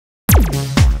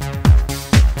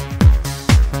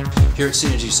Here at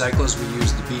Cynergy Cycles, we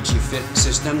use the BG Fit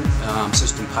system,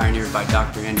 system pioneered by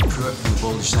Dr. Andy Pruitt from the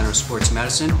Blvd Center of Sports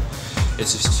Medicine.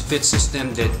 It's a fit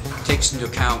system that takes into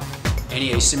account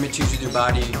any asymmetries with your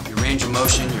body, your range of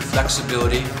motion, your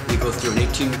flexibility. We go through an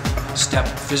 18-step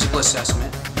physical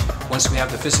assessment. Once we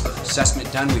have the physical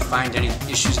assessment done, we find any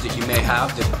issues that you may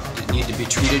have that need to be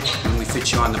treated when we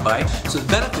fit you on the bike. So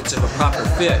the benefits of a proper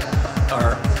fit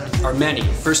are many.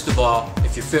 First of all,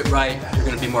 if you're fit right, you're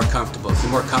going to be more comfortable. If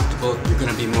you're more comfortable, you're going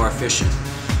to be more efficient.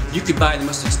 You could buy the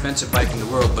most expensive bike in the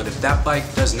world, but if that bike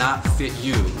does not fit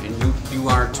you and you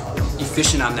aren't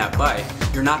efficient on that bike,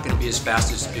 you're not going to be as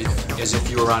fast as if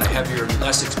you were on a heavier,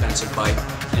 less expensive bike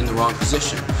in the wrong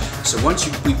position. So once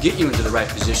we get you into the right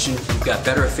position, you've got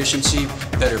better efficiency,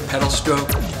 better pedal stroke,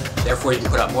 therefore you can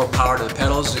put out more power to the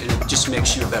pedals, and it just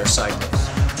makes you a better cyclist.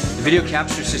 The video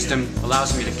capture system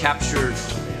allows me to capture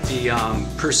the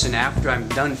person after I'm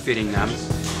done fitting them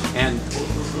and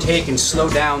take and slow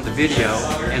down the video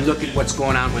and look at what's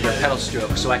going on with their pedal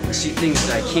stroke, so I can see things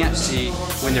that I can't see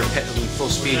when they're pedaling full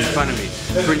speed in front of me.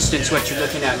 For instance, what you're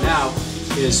looking at now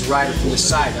is the rider from the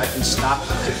side. I can stop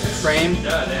the frame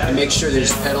and make sure that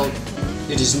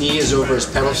his knee is over his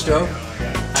pedal stroke.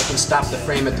 I can stop the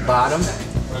frame at the bottom.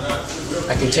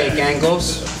 I can take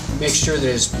angles, make sure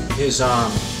that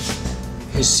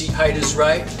his seat height is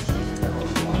right.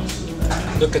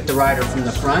 Look at the rider from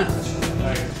the front.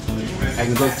 I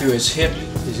can go through his hip,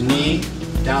 his knee,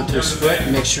 down to his foot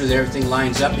and make sure that everything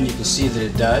lines up, and you can see that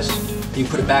it does. You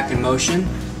can put it back in motion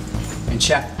and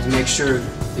check to make sure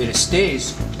that it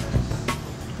stays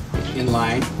in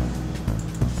line.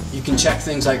 You can check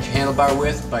things like handlebar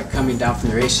width by coming down from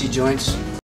their AC joints.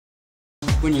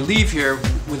 When you leave here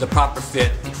with a proper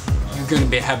fit, you're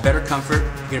going to have better comfort,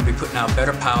 you're going to be putting out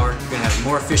better power, you're going to have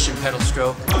more efficient pedal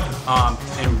stroke,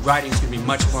 and riding is going to be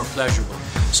much more pleasurable.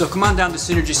 So come on down to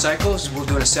Cynergy Cycles, we'll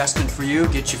do an assessment for you,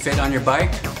 get you fit on your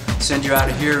bike, send you out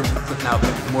of here putting out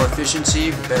more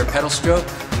efficiency, better pedal stroke,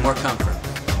 and more comfort.